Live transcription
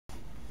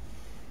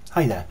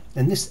Hi there,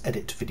 in this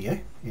edit video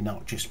in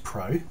ArcGIS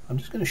Pro I'm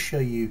just going to show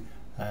you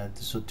the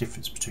sort of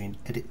difference between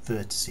edit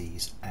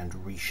vertices and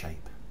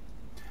reshape.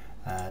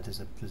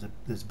 There's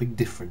a big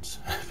difference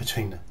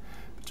between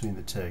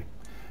the two.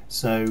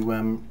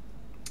 So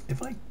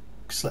if I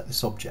select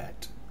this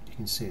object, you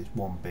can see it's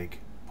one big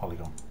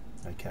polygon.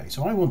 Okay,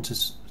 so I want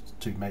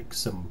to make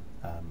some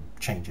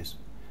changes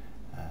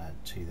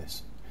to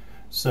this.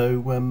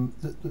 So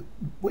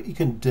what you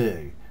can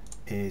do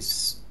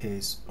is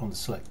on the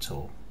select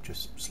tool,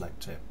 just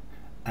select it,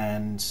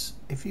 and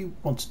if you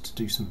wanted to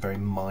do some very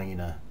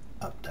minor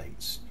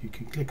updates, you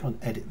can click on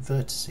edit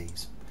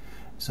vertices.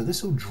 So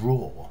this will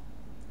draw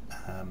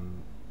a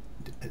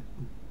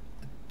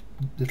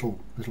little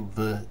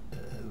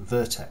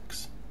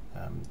vertex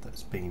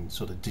that's been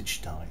sort of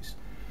digitized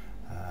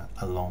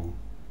along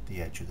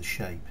the edge of the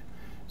shape.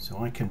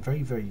 So I can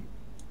very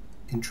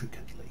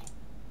intricately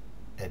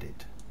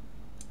edit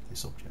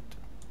this object.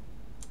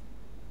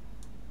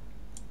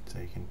 So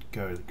you can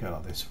go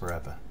like this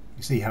forever.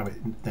 You see how it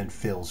then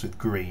fills with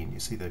green. You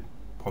see the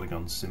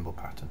polygon symbol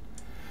pattern.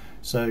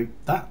 So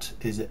that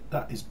is it.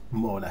 That is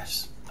more or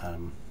less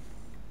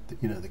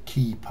the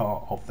key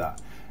part of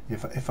that.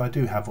 If I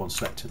do have one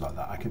selected like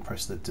that, I can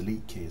press the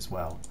delete key as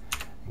well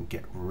and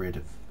get rid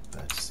of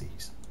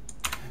vertices.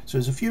 So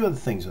there's a few other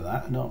things with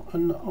that, and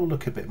I'll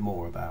look a bit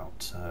more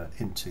about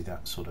into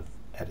that sort of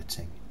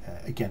editing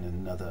again in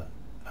another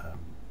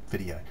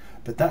video.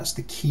 But that's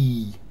the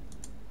key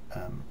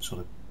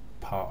sort of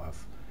part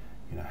of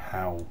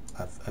how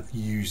of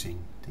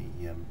using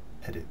the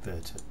edit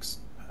vertex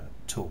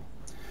tool.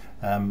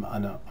 And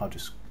I'll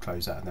just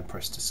close that and then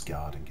press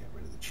discard and get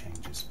rid of the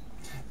changes.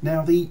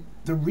 Now the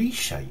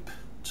reshape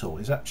tool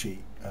is actually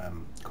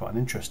quite an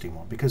interesting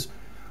one, because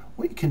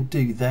what you can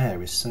do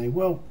there is say,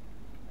 well,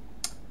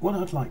 what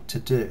I'd like to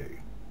do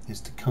is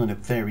to kind of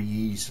very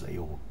easily,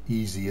 or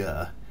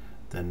easier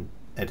than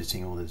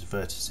editing all those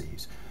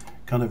vertices,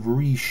 kind of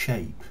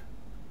reshape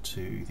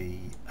to the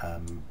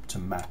to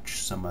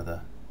match some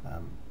other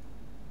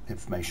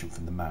information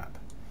from the map.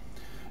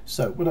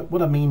 So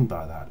what I mean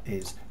by that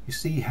is, you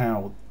see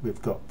how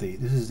we've got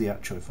this is the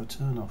actual, if I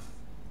turn off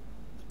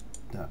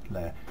that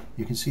layer,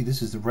 you can see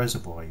this is the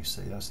reservoir. You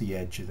see that's the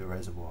edge of the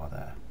reservoir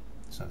there,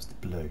 so that's the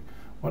blue.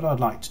 What I'd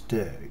like to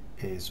do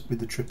is, with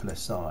the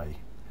SSI,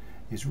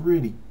 is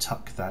really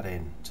tuck that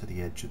in to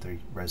the edge of the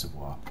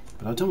reservoir,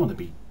 but I don't want to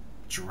be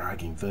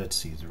dragging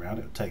vertices around.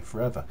 It would take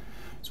forever.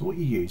 So what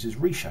you use is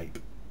reshape.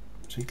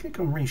 So you click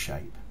on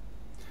reshape,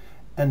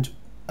 and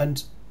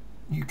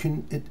you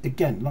can,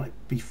 again, like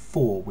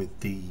before with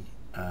the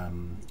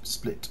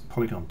split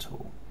polygon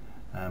tool,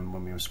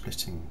 when we were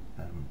splitting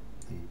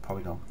the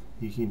polygon,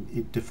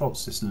 it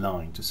defaults this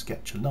line to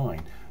sketch a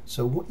line.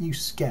 So what you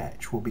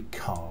sketch will be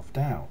carved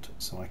out.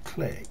 So I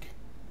click,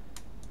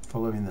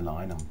 following the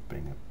line. I'm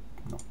being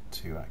not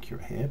too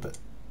accurate here, but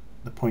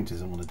the point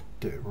is I want to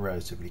do it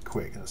relatively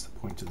quick. That's the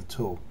point of the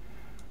tool.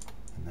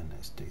 And then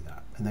let's do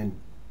that, and then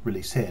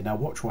release here. Now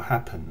watch what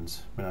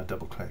happens when I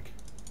double click.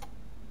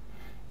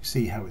 You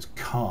see how it's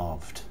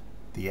carved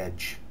the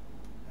edge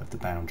of the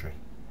boundary.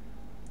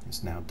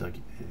 It's now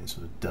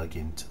sort of dug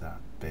into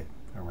that bit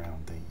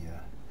around the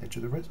edge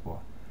of the reservoir.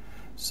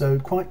 So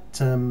quite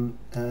sort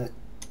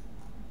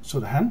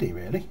of handy,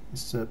 really.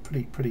 It's a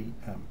pretty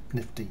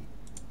nifty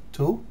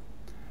tool.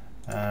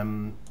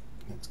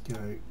 Let's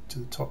go to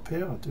the top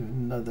here. I'll do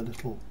another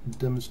little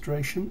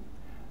demonstration.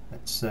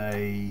 Let's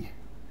say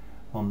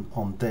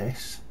on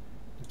this,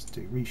 let's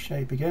do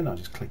reshape again. I'll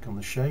just click on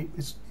the shape.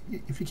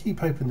 If you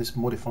keep open this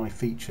modify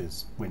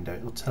features window,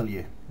 it'll tell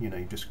you,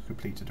 you've just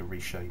completed a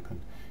reshape, and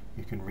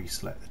you can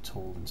reselect the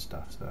tool and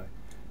stuff. So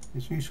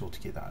it's useful to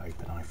get that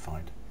open, I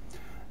find.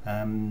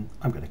 I'm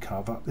going to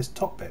carve up this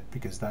top bit,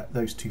 because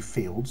those two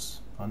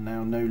fields are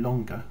now no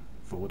longer,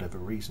 for whatever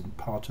reason,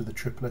 part of the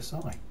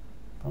SSI.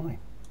 Fine.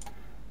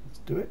 Let's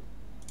do it.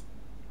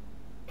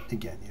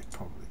 Again, you'd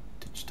probably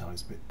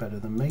digitize a bit better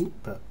than me,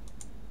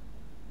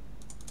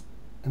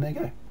 and there you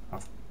go.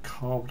 I've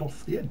carved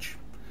off the edge.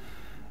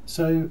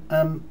 So,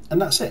 and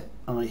that's it.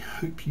 I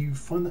hope you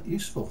find that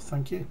useful.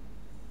 Thank you.